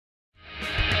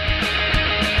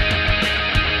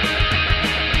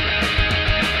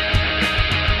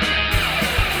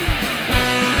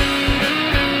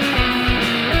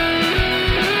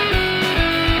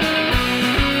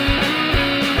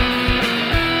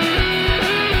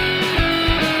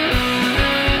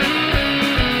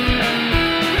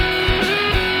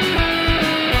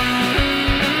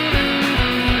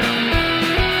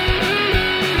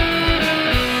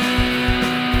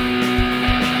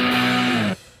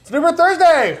New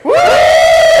Thursday! Woo!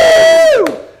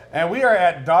 And we are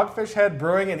at Dogfish Head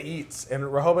Brewing and Eats in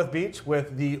Rehoboth Beach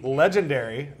with the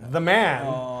legendary, the man,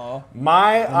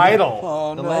 my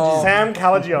idol, Sam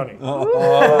Calagione.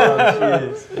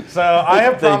 So I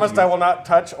have promised I will not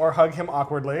touch or hug him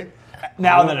awkwardly.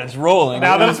 Now that it's rolling.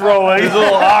 Now that it's rolling. It was a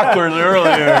little awkward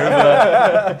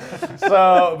earlier.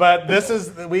 But this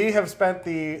is, we spent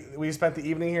the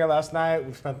evening here last night.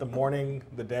 We've spent the morning,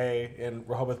 the day in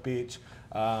Rehoboth Beach.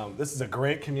 This is a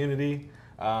great community.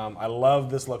 I love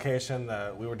this location.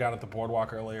 We were down at the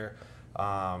boardwalk earlier.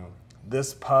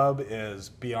 This pub is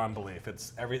beyond belief.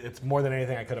 It's more than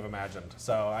anything I could have imagined.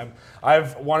 So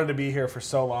I've wanted to be here for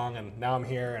so long, and now I'm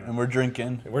here. And we're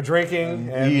drinking. We're drinking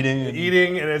and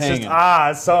eating, and it's hanging.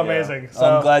 just it's so amazing. So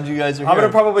I'm glad you guys are here. I'm gonna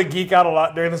probably geek out a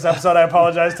lot during this episode. I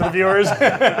apologize to the viewers.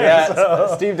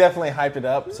 Yeah, Steve definitely hyped it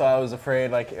up, so I was afraid,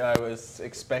 like I was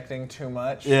expecting too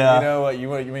much. Yeah. You know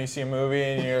when you see a movie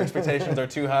and your expectations are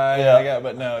too high. Yeah.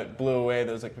 But no, it blew away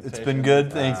those expectations. It's been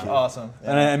good. Thank you. Awesome.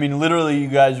 And I mean, literally, you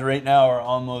guys right now are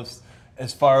almost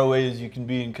as far away as you can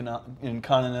be in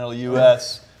continental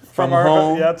U.S. from our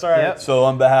home. Yeah, that's right. Yep. So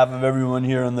on behalf of everyone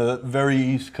here on the very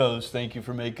East Coast, thank you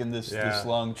for making this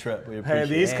long trip. We appreciate it.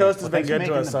 Hey, the East Coast has been good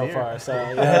to us so far. So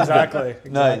yeah, exactly.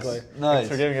 Nice. Thanks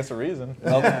for giving us a reason.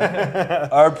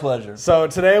 Our pleasure. So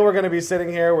today we're going to be sitting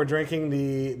here. We're drinking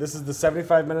this is the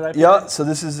 75-minute IPA. Yeah, so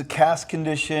this is a cask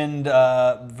conditioned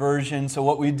version. So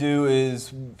what we do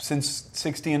is, since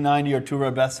 60 and 90 are two of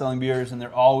our best-selling beers, and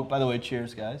they're all, by the way,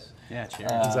 cheers, guys. Yeah,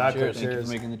 cheers. Exactly. Cheers. Thank you for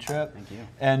making the trip. Thank you.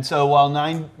 And so while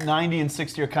 90 and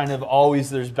 60 are kind of always,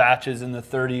 there's batches in the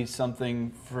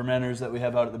 30-something fermenters that we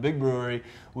have out at the big brewery,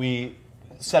 we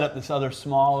set up this other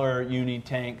smaller uni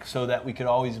tank so that we could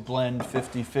always blend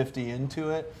 50-50 into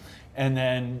it. And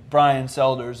then Brian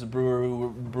Selders, the brewer who we're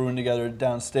brewing together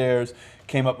downstairs,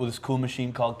 came up with this cool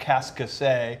machine called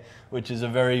Cascasse, which is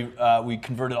we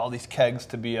converted all these kegs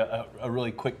to be a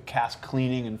really quick cask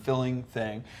cleaning and filling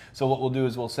thing. So what we'll do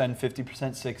is we'll send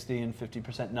 50% 60 and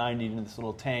 50% 90 into this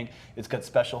little tank. It's got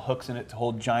special hooks in it to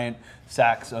hold giant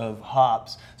sacks of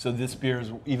hops. So this beer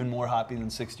is even more hoppy than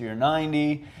 60 or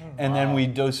 90. And then we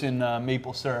dose in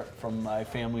maple syrup from my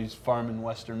family's farm in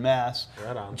Western Mass,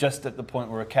 just at the point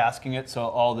where we're casking it. So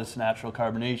all this natural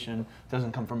carbonation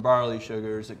doesn't come from barley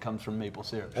sugars, it comes from maple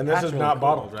syrup. And this is not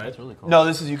bottled, right? That's really cool. No,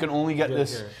 this is, you can only get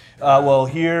this. Here. Well,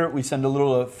 here we send a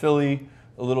little to Philly,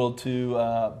 a little to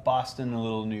Boston, a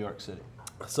little to New York City.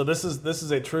 So this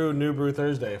is a true New Brew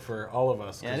Thursday for all of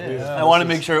us. Yeah, it is. I want to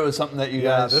make sure it was something that you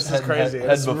guys this is crazy.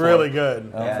 Had It's before. really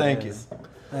good. Thank you.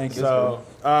 Thank you. So,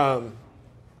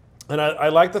 and I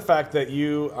like the fact that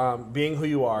you, being who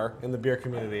you are in the beer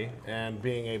community and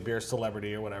being a beer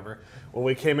celebrity or whatever, when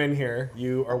we came in here,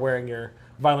 you are wearing your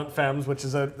Violent Femmes, which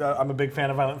is I'm a big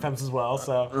fan of Violent Femmes as well.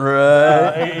 So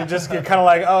you're kind of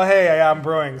like, oh hey, I'm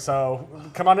brewing, so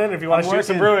come on in if you want to shoot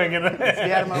some brewing. And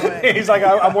get out of my way. He's like,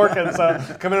 I'm working, so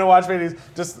come in and watch me. And he's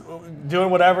just doing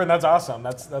whatever, and that's awesome.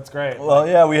 That's great. Well,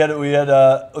 yeah, we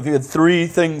had three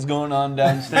things going on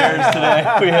downstairs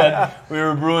today. We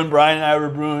were brewing. Brian and I were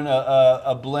brewing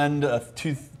a blend of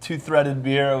two-threaded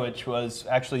beer, which was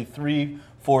actually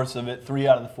 3/4 of it. 3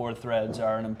 out of the 4 threads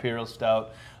are an imperial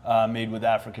stout. Made with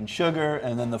African sugar,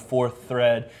 and then the 4th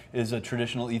thread is a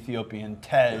traditional Ethiopian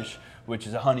tej, which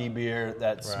is a honey beer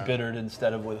that's bittered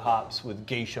instead of with hops with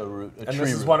geisha root. And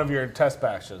this is one of your test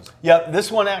batches. Yeah,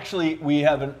 this one actually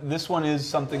this one is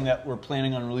something that we're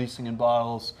planning on releasing in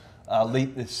bottles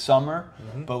late this summer,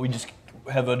 but we just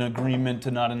have an agreement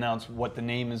to not announce what the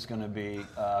name is going to be.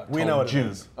 We know what June.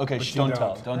 it is. Okay, don't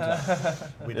tell.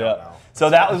 We don't know. So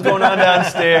that was going on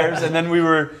downstairs, and then we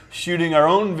were shooting our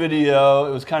own video.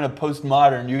 It was kind of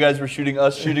postmodern. You guys were shooting a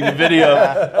video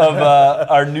of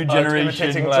our new generation.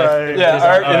 Imitating life.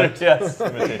 Yes.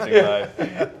 Imitating life.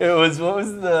 It was, what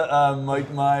was the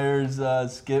Mike Myers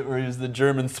skit where he was the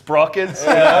German Sprockets?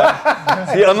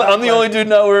 Yeah. See, I'm the only dude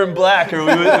not wearing black, or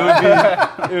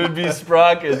it would be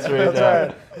Sprockets right now.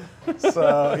 Right.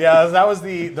 So yeah, that was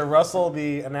the Russell,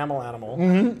 the Enamel Animal,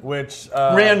 which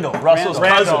Russell's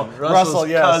cousin. Russell,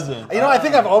 yes. Cousin. You know, I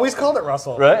think I've always called it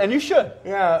Russell. Right, and you should.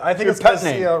 Yeah, I think Your it's because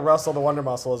pet name. Russell, the Wonder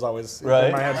Muscle, is always right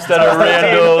in my head. Instead of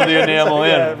Randall, the Enamel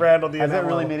Yeah, Animal. Randall, the Has Enamel.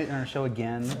 it really made it in our show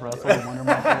again, Russell the Wonder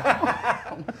Muscle?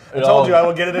 I told you I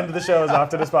will get it into the show as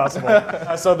often as possible.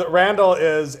 So the Randall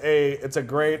it's a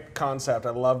great concept. I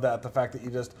love that, the fact that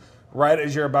you just, right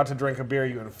as you're about to drink a beer,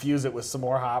 you infuse it with some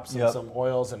more hops and some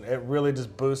oils, and it really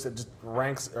just boosts, it just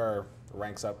ramps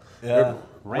up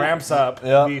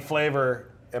the flavor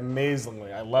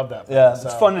amazingly. I love that. Yeah,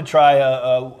 it's fun to try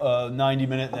a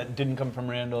 90-minute that didn't come from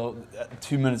Randall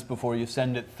 2 minutes before you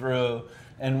send it through,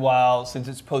 And while, since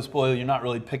it's post-boil, you're not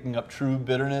really picking up true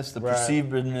bitterness, the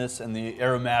perceived bitterness and the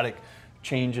aromatic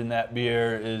change in that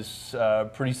beer is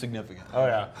pretty significant. Oh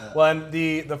yeah. Well, and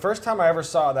the first time I ever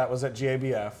saw that was at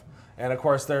GABF. And of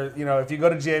course, there, you know, if you go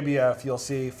to GABF, you'll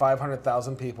see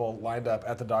 500,000 people lined up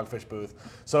at the Dogfish booth.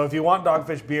 So if you want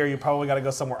Dogfish beer, you probably got to go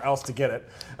somewhere else to get it.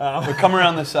 But come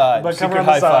around the side. But come around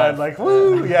the side, like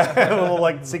woo, yeah, a little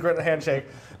like secret handshake.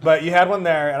 But you had one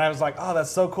there, and I was like, oh, that's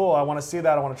so cool. I want to see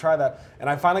that. I want to try that. And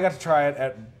I finally got to try it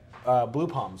at Blue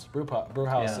Palms Brew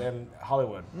House in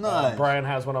Hollywood. Nice. Brian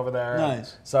has one over there.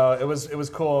 Nice. So it was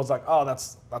cool. I was like, oh,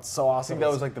 that's so awesome. I think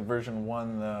that was like the version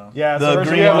 1 though. Yeah, the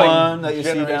green one that you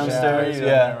see generation downstairs. three,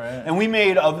 Yeah, right? And we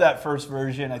made of that first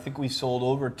version. I think we sold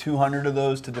over 200 of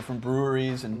those to different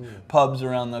breweries and pubs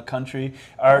around the country.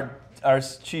 Our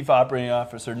chief operating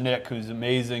officer Nick, who's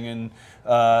amazing,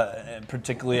 and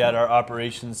particularly at our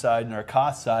operations side and our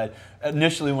cost side.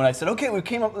 Initially, when I said, "Okay, we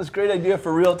came up with this great idea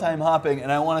for real-time hopping,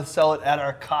 and I want to sell it at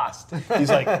our cost,"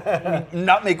 he's like,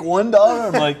 "Not make $1?"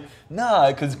 I'm like, "Nah,"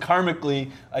 because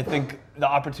karmically, I think the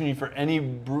opportunity for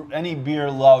any beer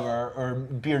lover or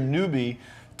beer newbie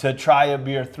to try a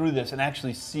beer through this and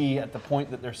actually see at the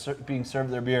point that they're being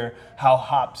served their beer how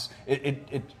hops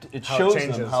it shows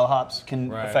them how hops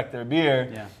can affect their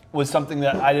beer was something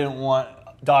that I didn't want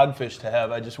Dogfish to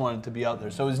have. I just wanted it to be out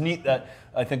there. So it was neat that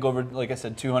I think over, like I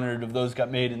said, 200 of those got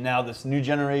made, and now this new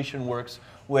generation works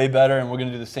way better, and we're going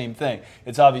to do the same thing.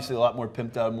 It's obviously a lot more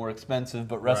pimped out, more expensive,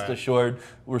 but rest assured,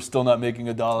 we're still not making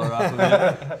 $1 off of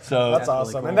it. So that's awesome,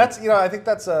 really cool. And that's, you know, I think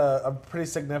that's a pretty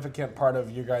significant part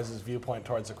of you guys' viewpoint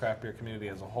towards the craft beer community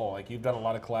as a whole. Like, you've done a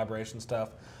lot of collaboration stuff.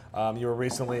 You were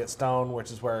recently at Stone,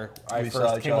 which is where I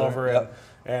first came over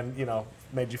and you know,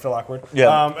 made you feel awkward.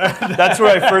 Yeah, that's where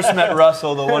I first met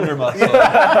Russell, the Wonder Muscle.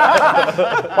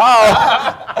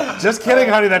 Wow, just kidding,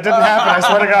 honey. That didn't happen. I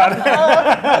swear to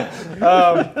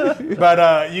God.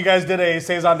 But you guys did a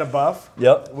saison de buff.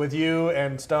 With you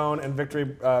and Stone and Victory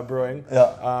Brewing.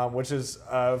 Which is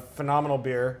a phenomenal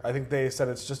beer. I think they said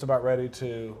it's just about ready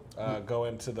to go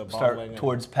into the bottling. Start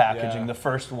towards packaging. The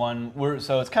first one.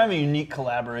 So it's kind of a unique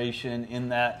collaboration in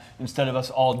that instead of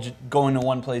us all going to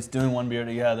one place doing one beer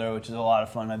together, which is a lot of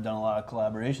fun. I've done a lot of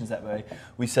collaborations that way.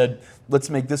 We said, let's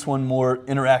make this one more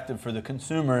interactive for the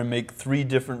consumer and make 3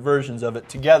 different versions of it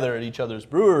together at each other's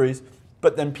breweries.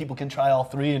 But then people can try all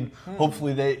 3, and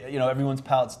hopefully they, you know, everyone's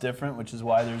palate's different, which is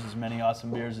why there's as many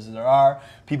awesome beers as there are.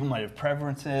 People might have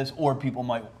preferences, or people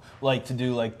might like to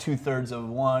do like 2/3 of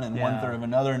one and 1/3 of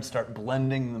another and start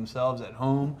blending themselves at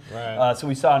home. So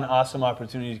we saw an awesome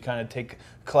opportunity to kind of take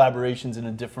collaborations in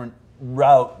a different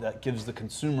route that gives the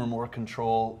consumer more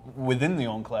control within the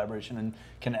own collaboration and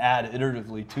can add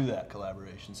iteratively to that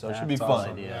collaboration. So it should be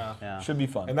fun. Should be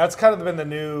fun. And that's kind of been the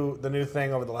new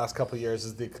thing over the last couple of years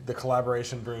is the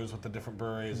collaboration brews with the different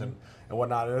breweries and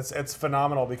whatnot. And it's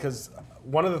phenomenal because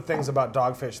one of the things about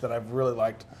Dogfish that I've really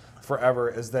liked forever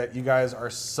is that you guys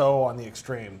are so on the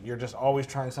extreme. You're just always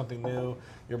trying something new.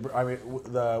 We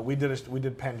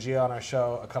did Pangea on our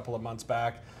show a couple of months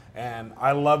back. And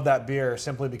I love that beer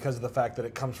simply because of the fact that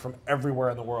it comes from everywhere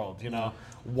in the world. You know,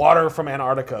 water from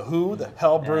Antarctica. Who the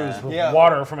hell brews with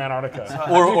water from Antarctica?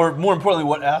 Or more importantly,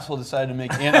 what asshole decided to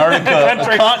make Antarctica a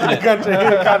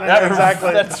continent?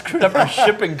 Exactly. That screwed up our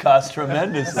shipping costs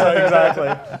tremendously. Exactly.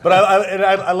 But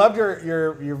I loved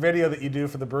your video that you do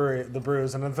for the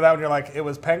brews, and then for that one you're like, it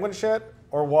was penguin shit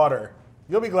or water.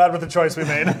 You'll be glad with the choice we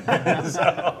made. Yeah,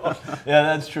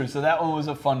 that's true. So that one was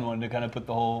a fun one to kind of put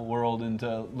the whole world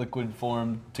into liquid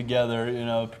form together, you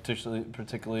know,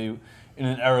 particularly in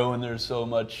an era when there's so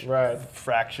much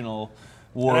fractional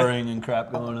warring and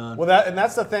crap going on. Well,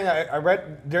 that's the thing. I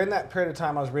read during that period of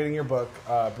time. I was reading your book,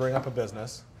 Brewing Up a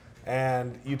Business,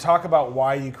 and you talk about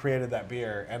why you created that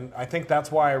beer, and I think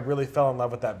that's why I really fell in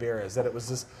love with that beer. Is that it was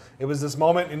this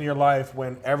moment in your life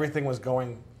when everything was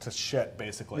going to shit,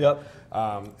 basically.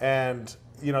 And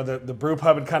you know the brew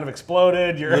pub had kind of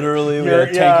exploded. You're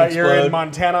in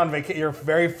Montana on your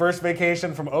very first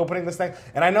vacation from opening this thing.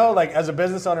 And I know, like, as a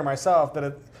business owner myself,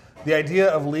 that the idea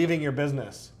of leaving your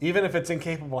business, even if it's in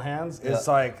capable hands, is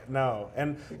like, no.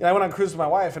 And you know, I went on cruise with my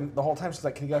wife, and the whole time she's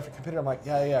like, "Can you get off your computer?" I'm like,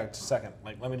 yeah, just a second.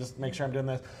 Like, let me just make sure I'm doing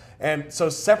this. And so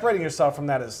separating yourself from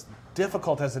that is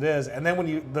difficult as it is. And then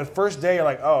when the first day, you're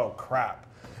like, oh crap.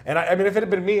 And I mean, if it had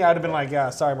been me, I'd have been like, yeah,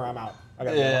 sorry, I'm out. I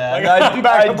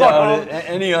doubt it.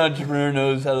 Any entrepreneur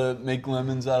knows how to make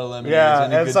lemons out of lemonades.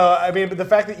 Yeah, and so I mean, but the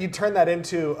fact that you turn that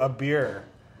into a beer,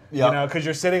 you know, because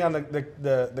you're sitting on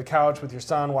the couch with your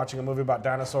son watching a movie about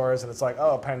dinosaurs, and it's like,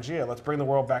 oh, Pangea, let's bring the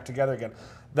world back together again.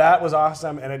 That was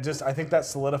awesome, and I think that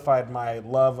solidified my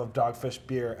love of Dogfish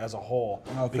beer as a whole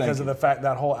because of the fact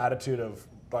that whole attitude of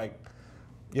like,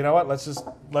 you know what?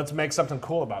 Let's make something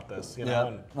cool about this. You know.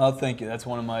 Yeah. Well, thank you. That's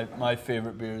one of my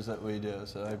favorite beers that we do.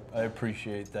 So I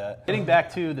appreciate that. Getting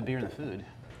back to the beer and the food.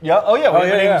 Yeah. Oh yeah. We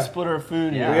haven't yeah. even split our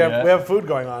food Yeah. yet. We have food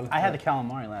going on. I had the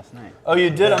calamari last night. Oh,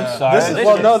 you did. I'm sorry. This is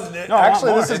No, I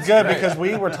actually want this is more. good because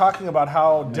we were talking about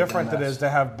how different it is to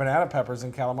have banana peppers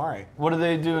in calamari. What do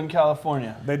they do in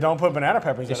California? They don't put banana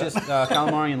peppers It's in just it.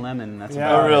 calamari and lemon. That's Yeah.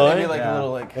 about Oh, it. really? Maybe like Yeah. a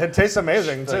little like It tastes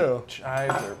amazing too.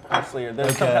 chives or parsley or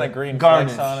there's some Okay. kind of green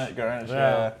Garnish. flakes on it. Garnish.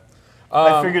 Yeah. Yeah.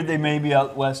 I figured they maybe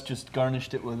out west just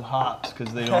garnished it with hops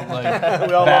because they don't like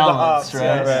We all love the balance, hops,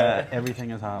 right? yes.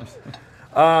 Everything is hops.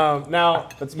 Now,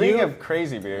 But speaking of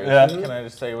crazy beers, Yeah. can I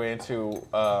just segue into?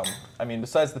 I mean,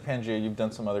 besides the Pangea, you've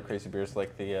done some other crazy beers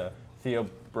like the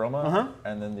Theobroma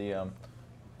and then the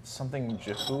something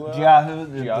Jahua.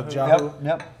 Jiahu. Jiahu.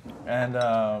 Yep. And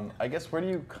I guess where do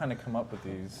you kind of come up with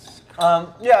these?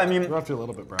 Yeah, I mean, you have to a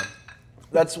little bit, Brad.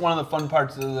 that's one of the fun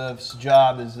parts of this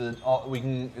job is that we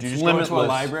can. Do you It's just limitless. go to a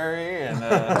library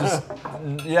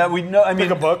and Yeah, we know. I mean,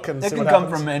 Pick a book and it see can what come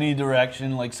happens. from any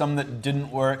direction. Like some that didn't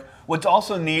work. What's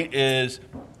also neat is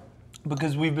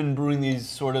because we've been brewing these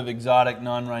sort of exotic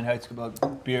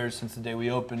non-Reinheitsgebot beers since the day we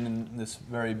opened in this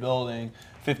very building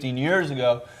 15 years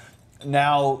ago.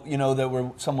 Now, you know, that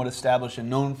we're somewhat established and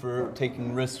known for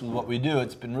taking risks with what we do,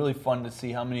 it's been really fun to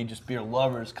see how many just beer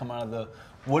lovers come out of the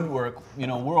woodwork, you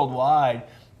know, worldwide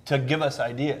to give us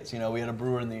ideas. You know, we had a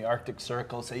brewer in the Arctic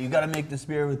Circle say, you got to make this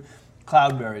beer with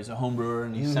cloudberries, a home brewer,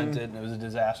 and he sent it, and it was a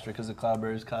disaster because the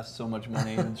cloudberries cost so much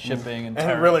money and shipping and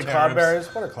And really, tariffs.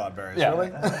 cloudberries? What are cloudberries? Yeah.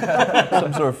 Really?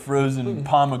 Some sort of frozen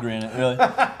pomegranate, really.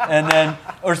 And then,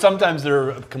 or sometimes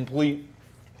they're a complete,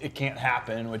 it can't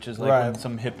happen, which is like when Right.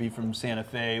 some hippie from Santa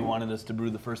Fe wanted us to brew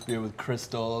the first beer with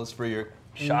crystals for your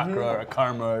chakra or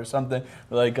karma or something.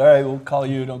 We're like, all right, we'll call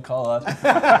you, don't call us.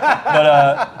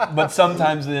 But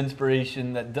sometimes the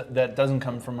inspiration that doesn't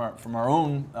come from our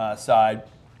own side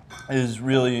is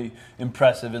really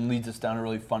impressive and leads us down a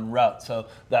really fun route. So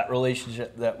that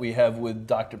relationship that we have with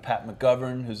Dr. Pat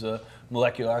McGovern, who's a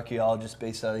molecular archaeologist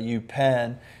based out of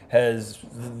UPenn, has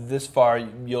this far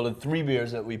yielded 3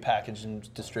 beers that we package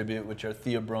and distribute, which are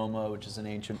Theobroma, which is an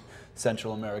ancient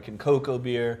Central American cocoa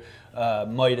beer,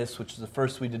 Midas, which is the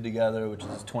first we did together, which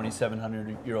is a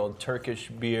 2,700-year-old Turkish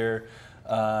beer,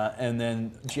 and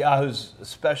then Jiahu's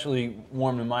especially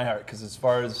warm in my heart because as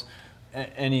far as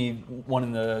anyone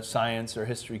in the science or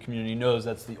history community knows,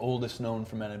 that's the oldest known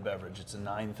fermented beverage. It's a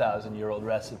 9,000-year-old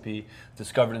recipe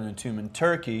discovered in a tomb in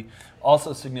Turkey.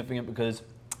 Also significant because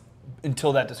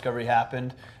until that discovery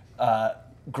happened,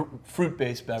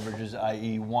 fruit-based beverages,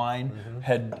 i.e. wine,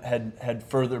 had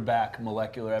further back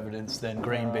molecular evidence than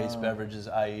grain-based beverages,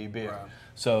 i.e. beer. Wow.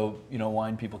 So, you know,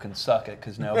 wine people can suck it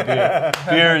because now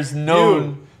beer is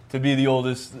known to be the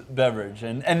oldest beverage.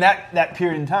 And that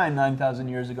period in time, 9,000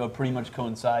 years ago, pretty much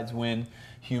coincides when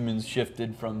humans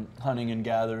shifted from hunting and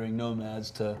gathering nomads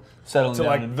to settling To down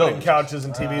like in putting villages. couches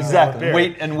and TVs Exactly.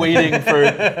 and beer. Waiting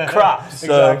for crops.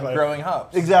 So, Exactly. growing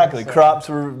hops. exactly.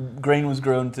 Grain was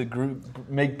grown to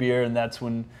make beer, and that's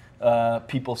when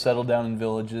people settled down in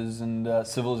villages and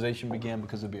civilization began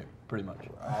because of beer, pretty much.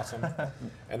 Awesome.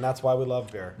 And that's why we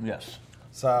love beer. Yes.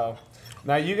 So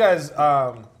now you guys,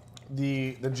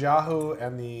 the Jiahu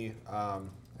and the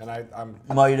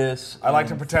Midas. I like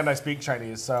to pretend I speak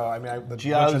Chinese, so I mean I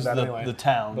Jiahu is that the, anyway. the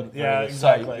town, But, or yeah, the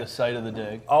site, exactly. the site of the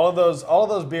dig. All of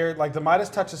those beer, like the Midas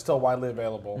Touch is still widely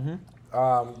available.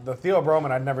 The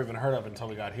Theobroma I'd never even heard of until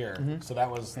we got here, so that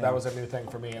was a new thing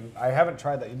for me, and I haven't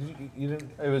tried that. You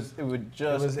didn't?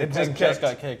 It just kicked.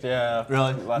 got kicked. Yeah.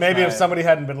 Really? Last Maybe if night. somebody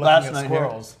hadn't been Last looking at night here.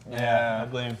 squirrels. Yeah. I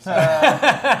blame.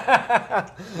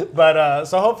 But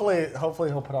so hopefully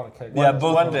he'll put on a cake. Yeah,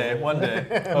 both One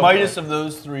day. Midas of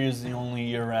those 3 is the only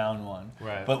year-round one.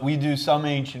 Right. But we do some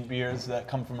ancient beers that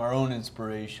come from our own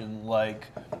inspiration, like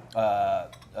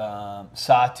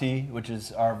Sati, which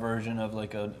is our version of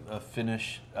like a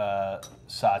Finnish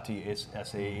Sati,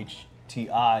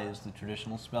 S-A-H-T-I is the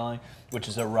traditional spelling, which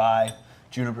is a rye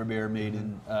juniper beer made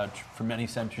in for many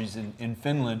centuries in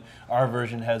Finland. Our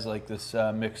version has like this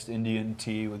mixed Indian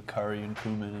tea with curry and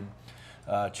cumin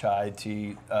and chai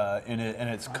tea in it, and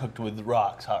it's cooked with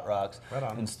hot rocks, Right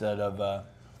on. instead of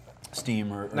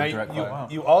steam or Now direct fire.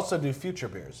 you also do future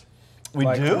beers. We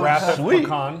like do? Rapid Sweet.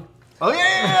 Pecan. Oh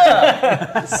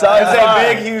yeah! As a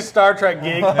big, huge Star Trek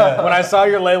geek, when I saw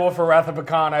your label for Wrath of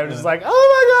Pecan, I was just like, oh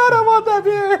my god, I want that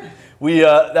beer. We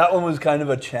that one was kind of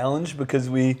a challenge because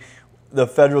the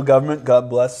federal government, God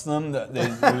bless them,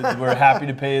 we're happy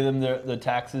to pay them the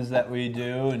taxes that we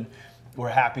do, and we're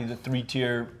happy the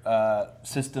 3-tier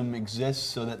system exists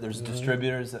so that there's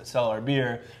distributors that sell our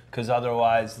beer, because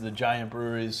otherwise the giant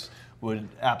breweries would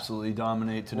absolutely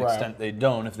dominate to an Right. extent they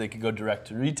don't if they could go direct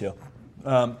to retail.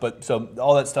 But so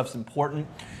all that stuff's important,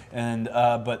 and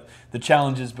but the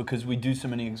challenge is because we do so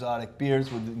many exotic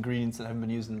beers with ingredients that haven't been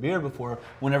used in beer before.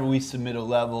 Whenever we submit a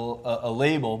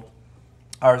label,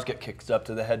 ours get kicked up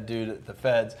to the head dude at the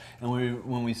feds. And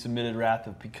when we submitted Wrath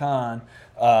of Pecan,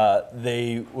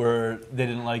 they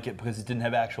didn't like it because it didn't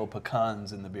have actual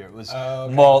pecans in the beer. It was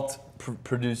malt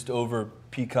produced over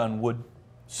pecan wood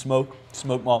smoke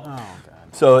malt. Oh, God.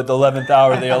 So at the 11th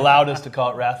hour, they allowed us to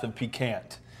call it Wrath of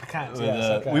Pecant. Yes,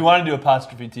 okay. We wanted to do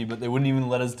apostrophe T, but they wouldn't even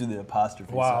let us do the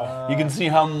apostrophe. Wow. So you can see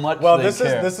how much Well, they this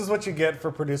care. is what you get for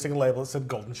producing a label that said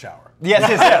Golden Shower. Yes.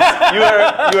 You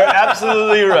are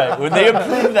absolutely right. When they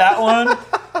approved that one,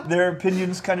 their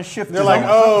opinions kind of shifted. They're like,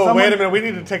 oh, wait a minute, we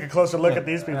need to take a closer look at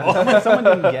these people. Someone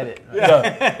didn't get it.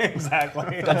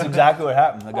 Exactly. That's exactly what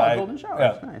happened. The guy. Golden shower.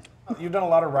 Yeah. That's nice. You've done a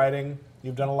lot of writing.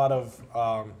 You've done a lot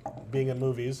of being in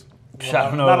movies. I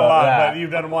don't know Not a about lot, that. but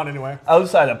you've done one anyway.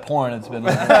 Outside of porn, it's been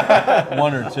like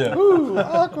one or two. Ooh,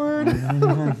 awkward.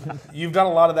 You've done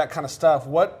a lot of that kind of stuff.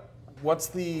 What's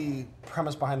the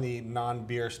premise behind the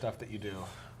non-beer stuff that you do?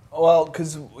 Well,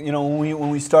 because when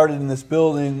we started in this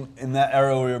building, in that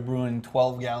era we were brewing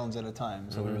 12 gallons at a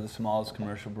time. So we were the smallest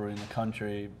commercial brewery in the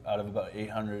country out of about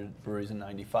 800 breweries in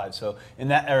 '95. So in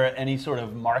that era, any sort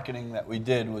of marketing that we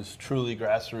did was truly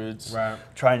grassroots, Right.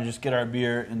 trying to just get our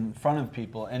beer in front of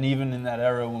people. And even in that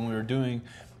era when we were doing,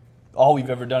 all we've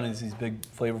ever done is these big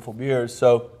flavorful beers.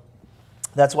 So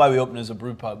that's why we opened as a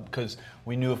brew pub, because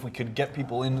we knew if we could get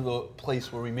people into the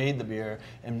place where we made the beer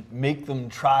and make them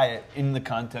try it in the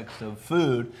context of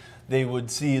food, they would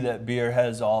see that beer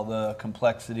has all the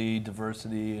complexity,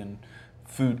 diversity, and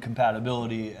food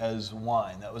compatibility as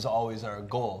wine. That was always our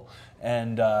goal.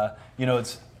 And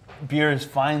beer is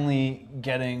finally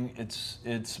getting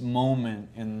its moment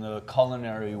in the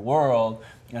culinary world.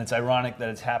 And it's ironic that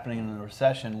it's happening in a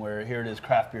recession where here it is,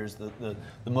 craft beer is the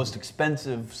most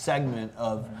expensive segment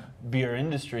of beer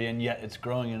industry, and yet it's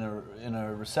growing in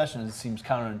a recession. It seems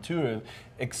counterintuitive,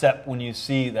 except when you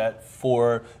see that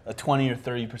for a 20 or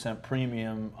 30%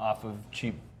 premium off of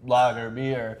cheap lager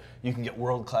beer, you can get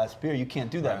world-class beer. You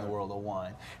can't do that in the world of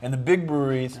wine. And the big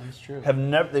breweries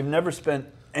they've never spent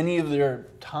any of their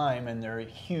time and their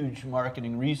huge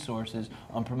marketing resources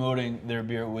on promoting their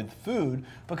beer with food,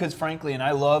 because frankly, and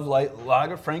I love light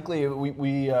lager, frankly,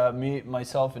 me,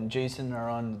 myself, and Jason are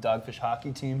on the Dogfish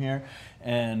hockey team here,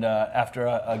 and after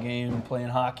a game playing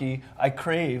hockey, I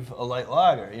crave a light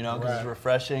lager, because it's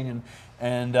refreshing,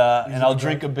 and I'll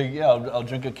drink I'll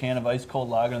drink a can of ice cold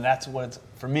lager, and that's what it's,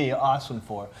 for me, awesome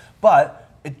for. But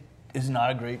it is not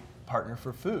a great partner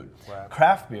for food. Right.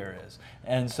 Craft beer is.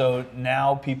 And so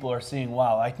now people are seeing,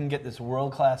 wow, I can get this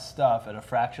world-class stuff at a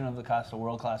fraction of the cost of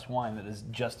world-class wine that is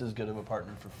just as good of a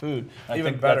partner for food. Even I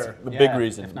think better. That's a big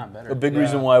reason. If not better. A big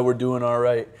reason why we're doing all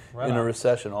right in a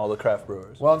recession, all the craft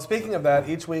brewers. Well, and speaking of that,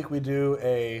 each week we do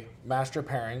a master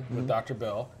pairing with Dr.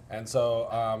 Bill. And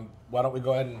so why don't we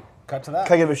go ahead and cut to that?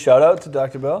 Can I give a shout out to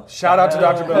Dr. Bill? Shout out to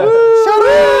Dr. Bill. Shout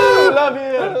out! Love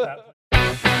you!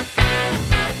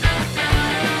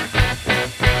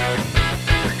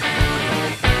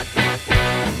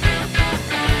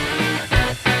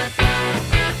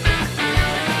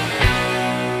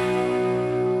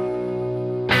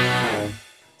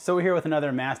 So we're here with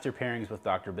another Master Pairings with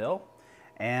Dr. Bill,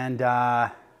 and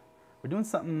we're doing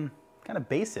something kind of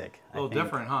basic. A little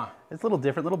different, huh? It's a little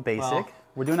different, a little basic. Well,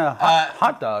 we're doing a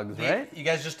hot dogs, right? You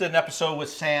guys just did an episode with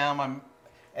Sam.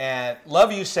 And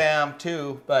love you, Sam,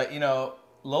 too. But, a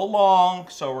little long,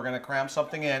 so we're going to cram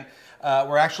something in.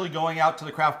 We're actually going out to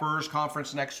the Craft Brewers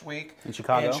Conference next week. In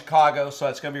Chicago? In Chicago, so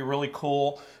it's going to be really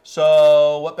cool.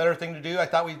 So what better thing to do? I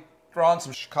thought we'd throw on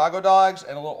some Chicago dogs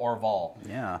and a little Orval.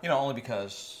 Yeah. Only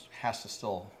because it has to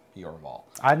still be Orval.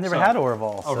 I've never had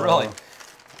Orval. Oh, so really?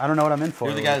 I don't know what I'm in for.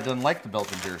 You're the guy that doesn't like the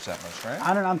Belgian beers that much, right?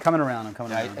 I don't know. I'm coming around.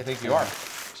 I think you are.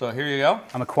 So here you go.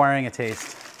 I'm acquiring a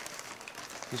taste.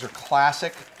 These are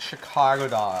classic Chicago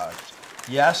dogs.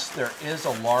 Yes, there is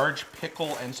a large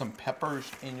pickle and some peppers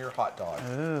in your hot dog.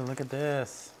 Ooh, look at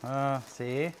this.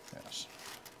 See? Yes.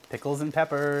 Pickles and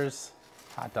peppers,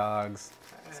 hot dogs,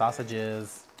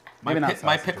 sausages. My, Maybe not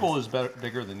my sausages. pickle is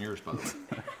bigger than yours, by the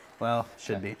way. Well,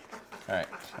 should be. All right.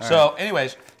 So,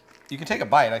 anyways, you can take a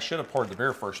bite. I should have poured the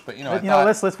beer first, but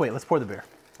Let's wait. Let's pour the beer.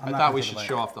 I thought we should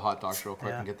show off the hot dogs real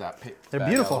quick and get that. They're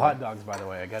beautiful hot dogs, by the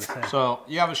way. I gotta say. So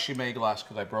you have a Chimay glass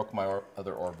because I broke my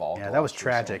other Orval. Yeah, that was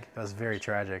tragic. That was very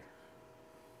tragic.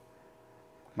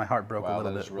 My heart broke a Wow,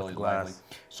 little that bit is really with the glass. lively.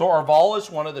 So Orval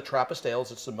is one of the Trappist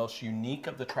ales. It's the most unique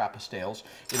of the Trappist ales.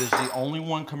 It is the only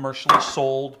one commercially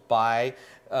sold by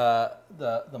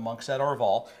the monks at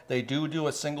Orval. They do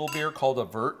a single beer called a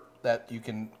Vert that you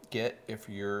can get if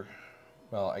you're,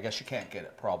 well, I guess you can't get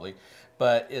it probably,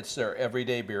 but it's their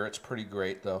everyday beer. It's pretty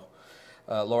great though.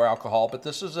 Lower alcohol, but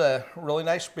this is a really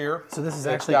nice beer. So this is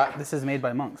It's actually, got- this is made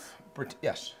by monks.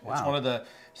 Yes, it's Wow. one of the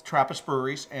Trappist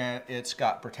breweries, and it's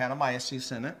got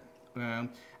Brettanomyces in it. And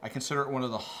I consider it one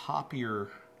of the hoppier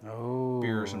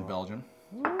beers in Belgium.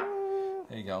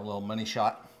 There you go, a little money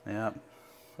shot. Yeah.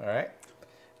 All right.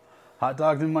 Hot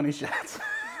dogs and money shots.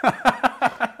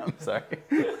 I'm sorry.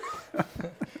 You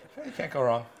can't go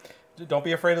wrong. Don't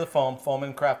be afraid of the foam. Foam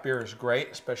in craft beer is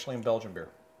great, especially in Belgian beer.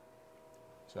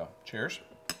 So, cheers.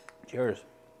 Cheers.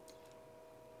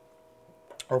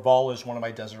 Orval is one of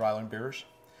my desert island beers.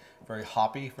 Very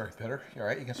hoppy, very bitter. You all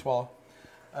right? You can swallow.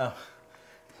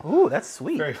 Ooh, that's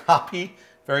sweet. Very hoppy,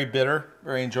 very bitter,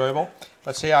 very enjoyable.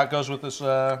 Let's see how it goes with this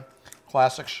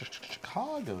classic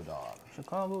Chicago dog.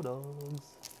 Chicago dogs.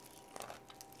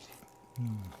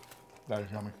 That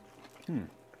is yummy.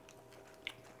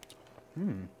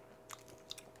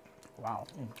 Wow.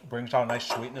 Brings out a nice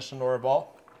sweetness into Orval.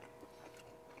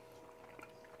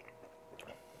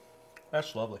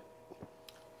 That's lovely.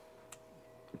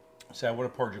 See, I would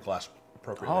have poured your glass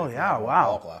appropriately. Oh, if you yeah, had a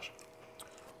wow. Orval glass.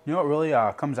 You know what really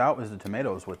comes out is the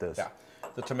tomatoes with this. Yeah,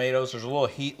 the tomatoes. There's a little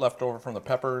heat left over from the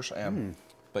peppers, and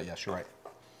but yes, you're right.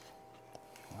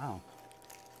 Wow.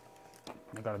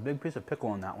 I got a big piece of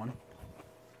pickle in that one.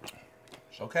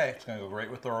 It's okay. It's going to go great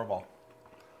with the Orval.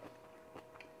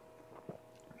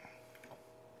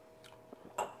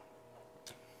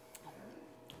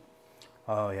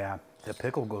 Oh yeah, the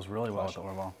pickle goes really well with the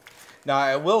Orval. Now,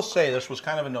 I will say this was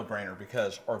kind of a no-brainer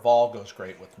because Orval goes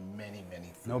great with many, many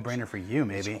foods. No brainer for you,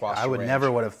 maybe. across I the would range.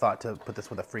 never would have thought to put this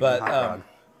with a freaking But, hot dog.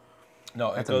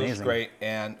 No, That's it goes amazing. great,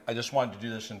 and I just wanted to do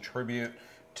this in tribute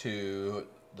to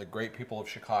the great people of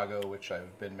Chicago, which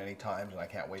I've been many times, and I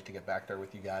can't wait to get back there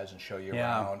with you guys and show you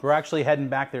Yeah, around. we're actually heading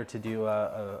back there to do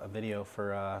a video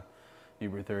for New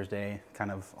Brew Thursday,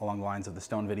 kind of along the lines of the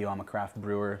Stone video. I'm a craft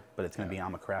brewer, but it's going to be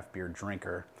I'm a craft beer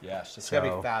drinker. Yes, it's going to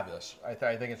So- be fabulous. I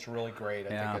think it's really great. I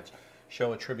Yeah. think it's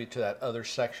show a tribute to that other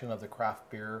section of the craft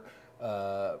beer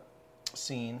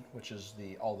scene, which is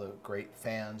all the great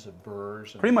fans of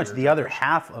brewers. And Pretty much beer the other drinkers.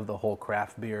 half of the whole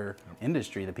craft beer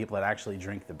industry, the people that actually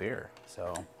drink the beer.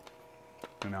 So,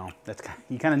 you know,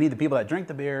 you kind of need the people that drink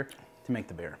the beer to make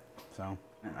the beer. So,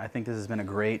 I think this has been a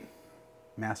great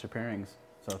master pairings.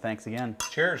 So, thanks again.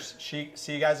 Cheers. See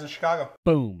you guys in Chicago.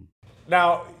 Boom.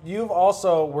 Now, you've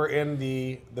also were in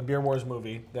the Beer Wars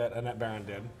movie that Annette Barron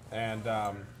did, and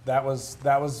that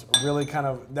was really kind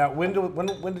of that. When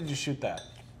did you shoot that?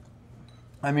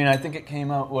 I mean, I think it came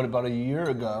out, about a year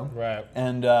ago. Right.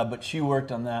 And but she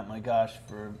worked on that, my gosh,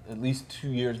 for at least 2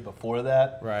 years before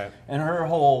that. Right. And her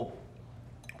whole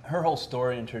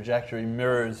story and trajectory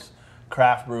mirrors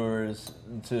craft brewers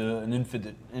to an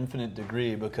infinite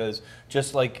degree, because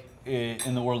just like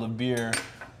in the world of beer,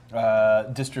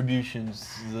 distribution's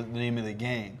the name of the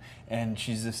game. And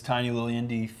she's this tiny little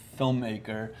indie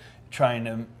filmmaker trying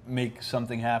to make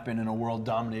something happen in a world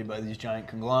dominated by these giant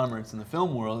conglomerates in the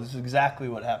film world. This is exactly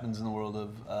what happens in the world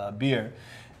of beer.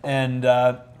 And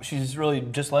she's really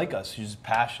just like us. She's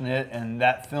passionate, and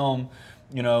that film,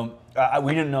 you know,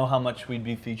 we didn't know how much we'd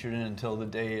be featured in until the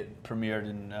day it premiered,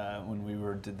 and when we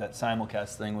did that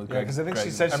simulcast thing with Yeah, Greg. because I think she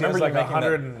Greg. said she remember has you like making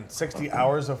that- 160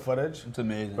 hours of footage. It's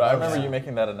amazing. But I remember you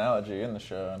making that analogy in the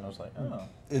show, and I was like, oh.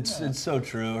 It's so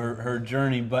true, her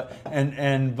journey, but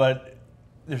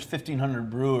there's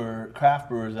 1,500 craft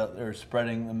brewers out there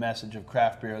spreading the message of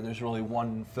craft beer. There's really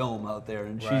one film out there,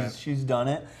 and Right. she's done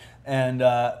it. And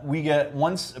we get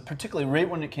once, particularly right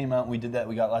when it came out, we did that.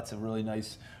 We got lots of really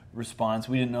nice response.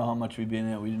 We didn't know how much we'd be in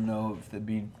it. We didn't know if they'd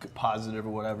be positive or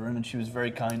whatever. And then she was very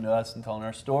kind to us and telling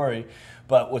our story.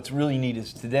 But what's really neat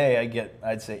is today I get,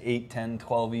 I'd say, 8, 10,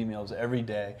 12 emails every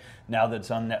day now that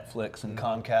it's on Netflix and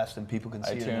Comcast and people can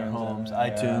see it in their iTunes homes. and-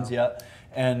 iTunes, yeah.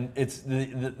 And it's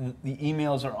the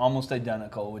emails are almost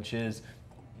identical, which is,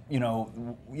 you know,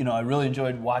 I really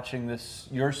enjoyed watching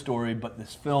your story, but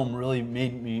this film really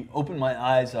made me open my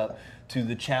eyes up to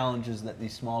the challenges that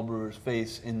these small brewers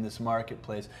face in this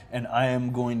marketplace, and I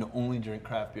am going to only drink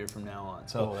craft beer from now on.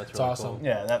 So That's awesome.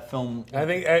 Yeah, that film. I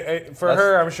think for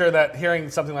her, I'm sure that hearing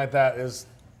something like that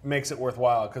makes it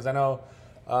worthwhile. Because I know,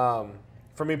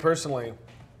 for me personally,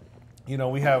 you know,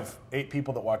 we have 8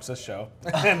 people that watch this show,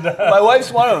 and My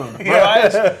wife's one of them.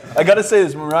 I got to say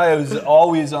this, Mariah is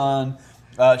always on.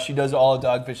 She does all of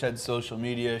Dogfish Head's social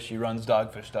media. She runs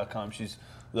dogfish.com. She's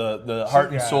the heart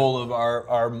and Yeah. soul of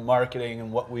our marketing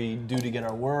and what we do to get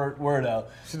our word out.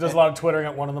 She does a lot of twittering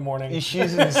at 1 in the morning.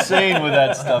 She's insane with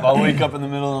that stuff. I'll wake up in the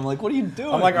middle and I'm like, what are you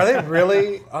doing? I'm like, are they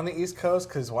really on the East Coast?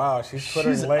 Because wow, she's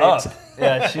twittering She's late. up.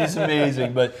 Yeah, she's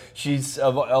amazing, but she's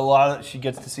she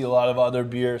gets to see a lot of other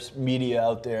beer media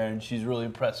out there, and she's really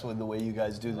impressed with the way you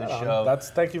guys do this show.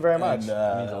 Thank you very much.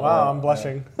 And, wow, I'm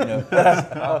blushing. you know,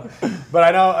 But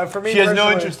I know for me, she has no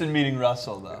personally, interest in meeting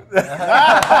Russell, though.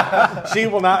 She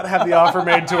will not have the offer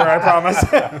made to her, I promise.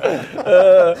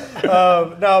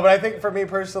 No, but I think for me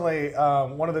personally,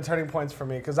 one of the turning points for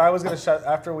me, because I was going to shut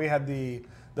after we had the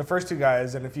first two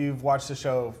guys, and if you've watched the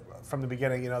show from the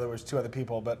beginning, you know there was two other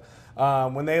people, but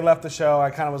when they left the show, I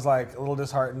kind of was like a little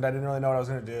disheartened. I didn't really know what I was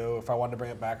going to do, if I wanted to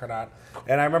bring it back or not.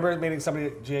 And I remember meeting somebody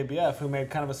at GABF who made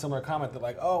kind of a similar comment that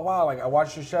like, oh wow, like I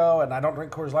watched your show and I don't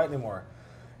drink Coors Light anymore.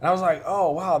 And I was like,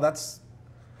 oh wow, that's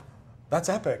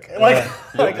epic. Like,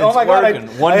 oh my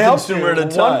God, One I helped consumer you, at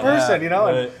a time. one person, you know?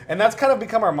 Right. And that's kind of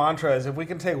become our mantra is if we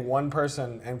can take one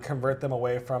person and convert them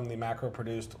away from the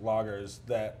macro-produced lagers,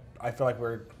 that I feel like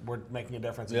we're making a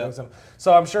difference. Yeah.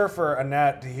 So I'm sure for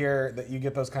Annette to hear that you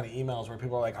get those kind of emails where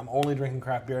people are like, I'm only drinking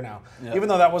craft beer now. Yeah. Even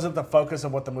though that wasn't the focus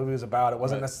of what the movie was about. It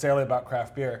wasn't necessarily about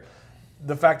craft beer.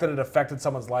 The fact that it affected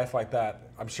someone's life like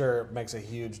that, I'm sure makes a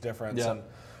huge difference. Yeah.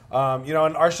 And, you know,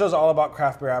 and our show's all about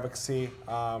craft beer advocacy.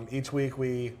 Each week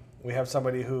we have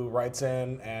somebody who writes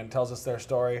in and tells us their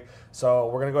story. So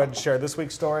we're going to go ahead and share this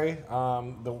week's story.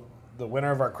 The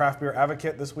winner of our craft beer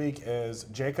advocate this week is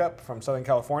Jacob from Southern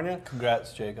California.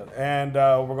 Congrats, Jacob. And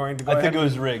we're going to go I think ahead. it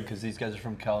was rigged because these guys are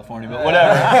from California, but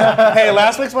whatever. Hey,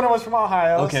 last week's winner was from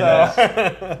Ohio. Okay,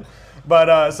 so.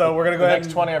 But so we're going to go The ahead next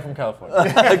and 20 are from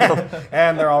California.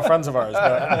 and they're all friends of ours.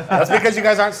 But that's because you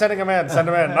guys aren't sending them in. Send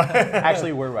them in.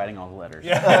 Actually, we're writing all the letters.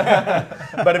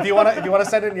 But if you want to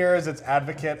send in yours, it's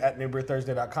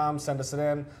advocate@newbrewthursday.com. Send us it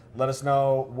in. Let us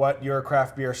know what your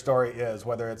craft beer story is,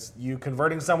 whether it's you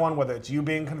converting someone, whether it's you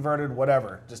being converted,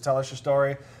 whatever. Just tell us your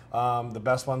story. The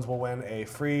best ones will win a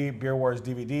free Beer Wars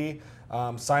DVD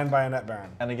signed by Annette Barron.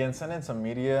 And again, send in some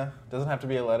media. Doesn't have to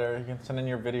be a letter. You can send in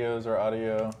your videos or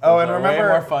audio. Oh, Those and are remember,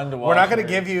 way more fun to watch. we're not going to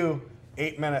give you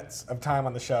 8 minutes of time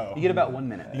on the show. You get about 1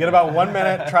 minute. You get about 1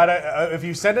 minute. Try to. If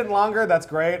you send in longer, that's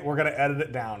great. We're going to edit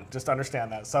it down. Just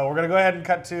understand that. So we're going to go ahead and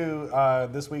cut to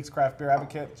this week's craft beer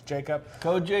advocate, it's Jacob.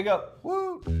 Code Jacob.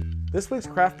 Woo! This week's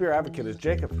craft beer advocate is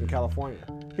Jacob from California.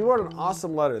 He wrote an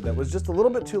awesome letter that was just a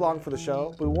little bit too long for the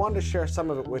show, but we wanted to share some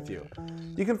of it with you.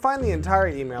 You can find the entire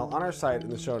email on our site in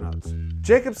the show notes.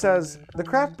 Jacob says, the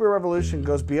craft beer revolution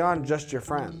goes beyond just your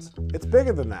friends. It's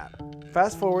bigger than that.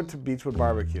 Fast forward to Beechwood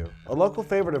Barbecue, a local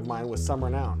favorite of mine with some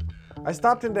renown. I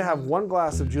stopped in to have one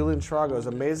glass of Julian Schrago's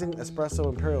amazing Espresso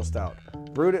Imperial Stout,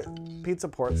 brewed at Pizza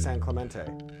Port San Clemente.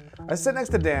 I sit next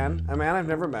to Dan, a man I've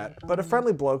never met, but a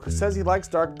friendly bloke who says he likes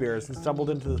dark beers and stumbled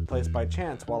into this place by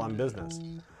chance while on business.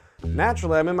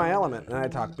 Naturally, I'm in my element and I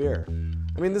talk beer.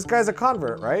 I mean, this guy's a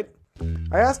convert, right?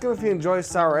 I ask him if he enjoys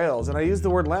sour ales and I use the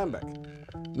word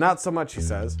lambic. Not so much, he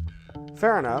says.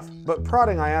 Fair enough, but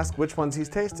prodding I ask which ones he's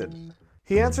tasted.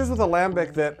 He answers with a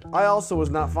lambic that I also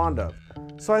was not fond of,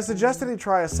 so I suggested he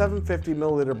try a 750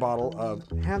 milliliter bottle of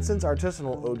Hansen's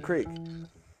Artisanal Ode Creek.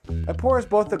 I pour us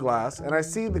both the glass, and I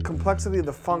see the complexity of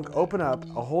the funk open up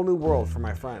a whole new world for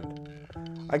my friend.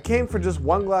 I came for just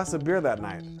one glass of beer that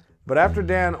night, but after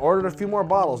Dan ordered a few more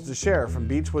bottles to share from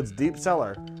Beechwood's deep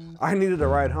cellar, I needed a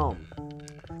ride home.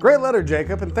 Great letter,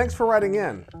 Jacob, and thanks for writing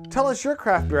in. Tell us your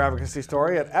craft beer advocacy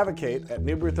story at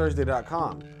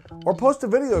advocate@newbrewthursday.com, or post a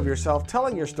video of yourself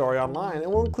telling your story online, and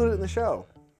we'll include it in the show.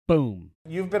 Boom.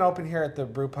 You've been open here at the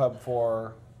brew pub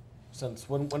for since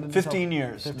when did you 15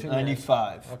 years. 15 years.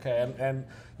 95. Okay, and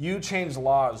you changed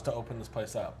laws to open this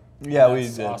place up. Yeah, we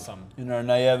That's did. awesome. In our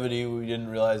naivety, we didn't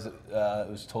realize it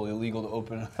was totally illegal to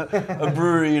open a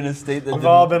brewery in a state that We've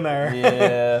all been there.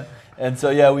 Yeah, and so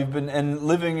yeah, we've been and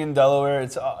living in Delaware.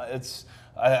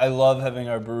 I love having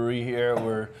our brewery here,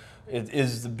 where it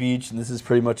is the beach, and this is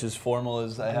pretty much as formal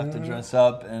as I have to dress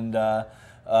up. And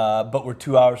but we're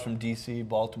 2 hours from DC,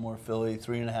 Baltimore, Philly,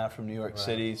 3.5 from New York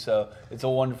City. So it's a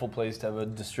wonderful place to have a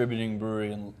distributing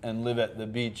brewery and live at the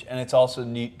beach. And it's also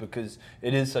neat because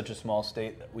it is such a small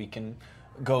state that we can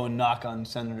go and knock on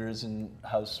senators and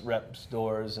House reps'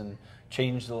 doors and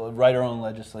write our own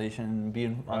legislation and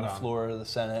be on the floor of the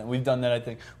Senate. And we've done that. I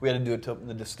think we had to do it to open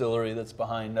the distillery that's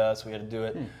behind us. We had to do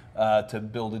it to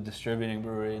build a distributing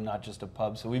brewery and not just a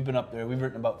pub. So we've been up there. We've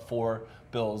written about 4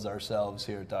 bills ourselves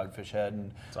here at Dogfish Head.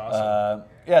 And it's awesome.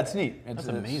 Yeah, it's neat. That's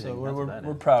amazing. So That's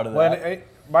we're proud of that. Well,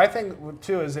 my thing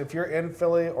too is if you're in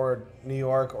Philly or New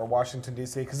York or Washington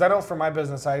D.C., because I know for my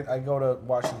business I go to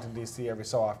Washington D.C. every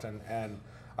so often, and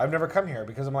I've never come here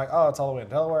because I'm like, oh, it's all the way in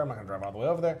Delaware. I'm not gonna drive all the way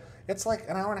over there. It's like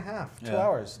an hour and a half, 2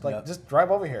 hours. Like just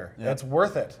drive over here. It's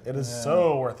worth it. It is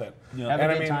so worth it. Have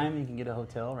a good time. You can get a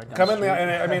hotel right down Come the in street.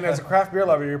 and I mean, as a craft beer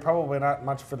lover, you're probably not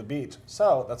much for the beach,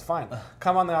 so that's fine.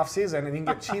 Come on the off season, and you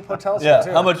can get cheap hotels here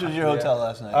too. How much was your hotel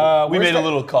last night? We made a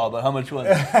little call, but how much was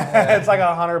it? It's like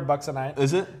 $100 a night.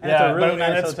 Is it? And it's a really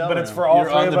nice hotel but it's room. for all You're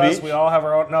three on of the us. beach? We all have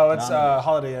our own. No, it's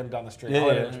Holiday Inn down the street.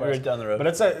 Holiday Inn Yeah, Express. right down the road. But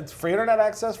it's free internet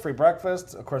access, free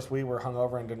breakfast. Of course, we were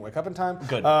hungover and didn't wake up in time.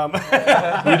 Good.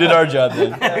 We did our job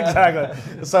then.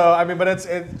 Exactly. So I mean, but it's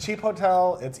cheap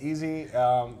hotel. It's easy.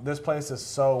 This place is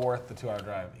so worth the 2-hour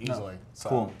drive easily. So.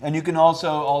 Cool. And you can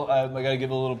also, I got to give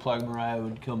a little plug. Mariah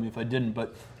would kill me if I didn't,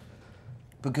 but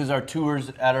because our tours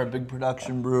at our big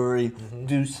production brewery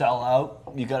do sell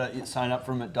out, you got to sign up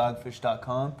for them at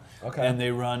dogfish.com. Okay. And they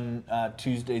run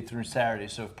Tuesday through Saturday.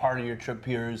 So if part of your trip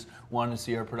here is wanting to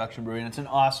see our production brewery, and it's an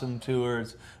awesome tour.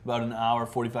 It's about an hour,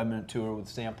 45-minute tour with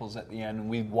samples at the end, and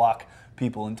we walk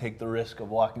people and take the risk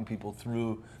of walking people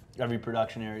through every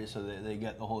production area so that they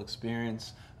get the whole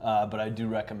experience. But I do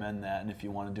recommend that, and if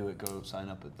you want to do it, go sign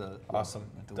up at the Awesome,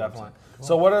 at the definitely. website. Cool.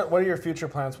 So what are your future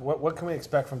plans? What can we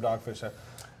expect from Dogfish Head?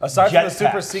 Aside from the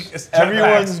super secret,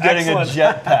 Everyone's getting a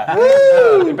jetpack.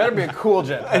 It better be a cool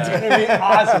jetpack. It's gonna be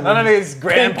awesome. None of these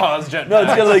grandpa's jetpacks. No,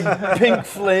 it's got like pink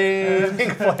flames,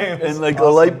 and like a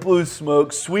light blue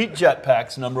smoke. Sweet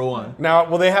jetpacks, #1. Now,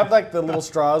 will they have like the little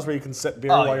straws where you can sip beer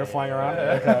while you're flying around?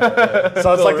 Okay.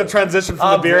 So it's like the transition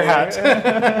from the beer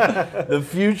hat. The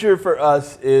future for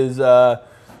us is,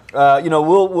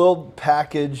 we'll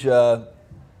package.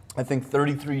 I think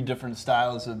 33 different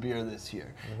styles of beer this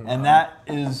year, and that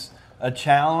is a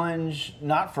challenge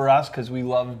not for us because we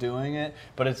love doing it,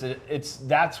 but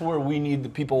that's where we need the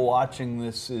people watching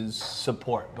this is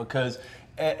support because.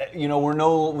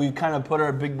 We've kind of put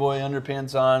our big boy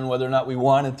underpants on, whether or not we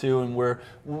wanted to, and we're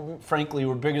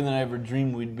bigger than I ever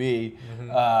dreamed we'd be.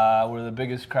 We're the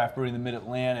biggest craft brewery in the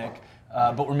Mid-Atlantic,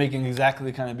 but we're making exactly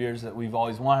the kind of beers that we've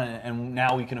always wanted, and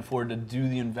now we can afford to do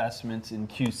the investments in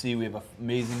QC. We have an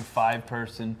amazing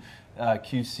 5-person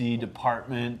QC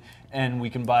department, and we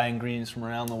can buy ingredients from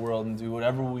around the world and do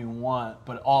whatever we want,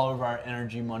 but all of our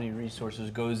energy, money, resources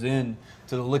goes in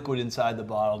to the liquid inside the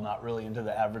bottle, not really into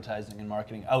the advertising and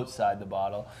marketing outside the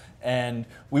bottle. And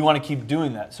we want to keep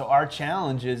doing that. So our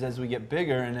challenge is, as we get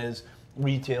bigger and as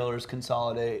retailers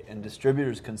consolidate and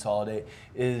distributors consolidate,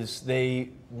 is they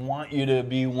want you to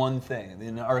be one thing.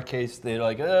 In our case, they're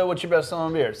like, what's your best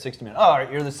selling beer? 60 Minute. Oh, all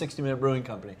right, you're the 60-minute brewing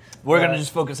company. We're going to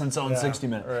just focus on selling 60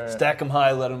 Minute. Right. Stack them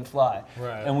high, let them fly.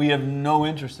 Right. And we have no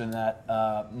interest in that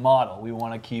model. We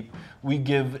want to we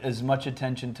give as much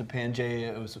attention to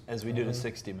Pangea as we do to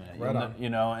 60 Minute. Right on.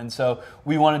 And so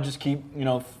we want to just keep,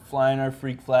 flying our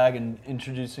freak flag and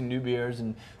introducing new beers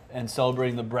and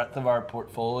celebrating the breadth of our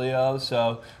portfolio.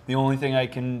 So the only thing I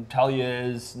can tell you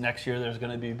is next year there's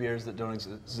going to be beers that don't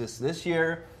exist this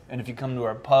year. And if you come to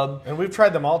our pub, And we've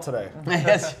tried them all today.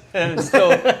 yes, and it's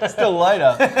still light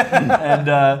up.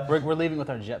 And We're leaving with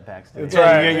our jetpacks today. That's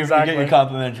right, you get your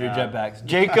complimentary jetpacks.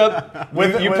 Jacob,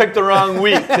 you picked the wrong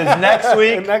week because next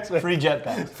week free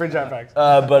jetpacks. Free jetpacks.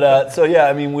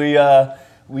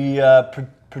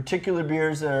 Particular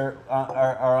beers that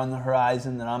are on the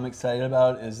horizon that I'm excited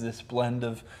about is this blend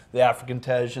of the African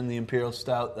Tej and the Imperial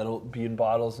Stout that'll be in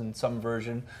bottles in some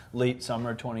version late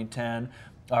summer 2010.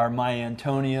 Our My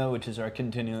Antonia, which is our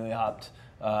continually hopped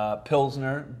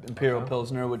Pilsner, Imperial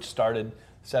Pilsner, which started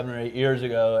 7 or 8 years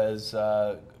ago as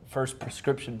first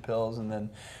prescription pills and then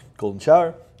Golden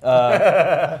Shower.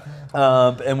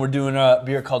 And we're doing a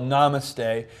beer called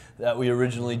Namaste that we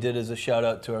originally did as a shout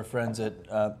out to our friends at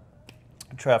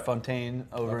Tre Fontaine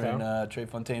over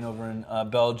in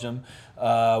Belgium,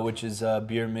 which is a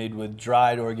beer made with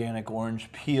dried organic orange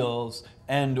peels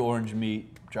and orange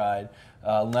meat dried,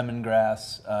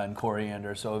 lemongrass and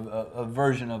coriander. So a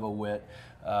version of a wit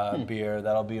beer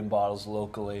that'll be in bottles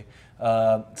locally. We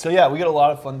get a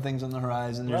lot of fun things on the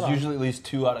horizon. There's usually at least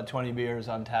 2 out of 20 beers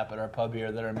on tap at our pub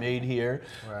here that are made here.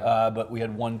 Right. But we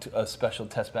had a special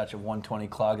test batch of 120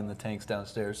 clogging the tanks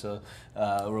downstairs, so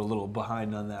we're a little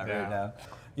behind on that right now.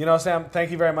 Sam,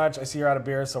 thank you very much. I see you're out of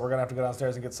beer, so we're going to have to go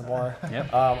downstairs and get some more.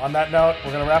 Yep. On that note,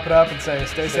 we're going to wrap it up and say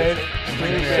stay safe.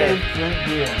 Drink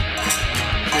beer.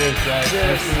 Cheers, guys.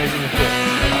 Thanks for making the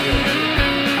trip.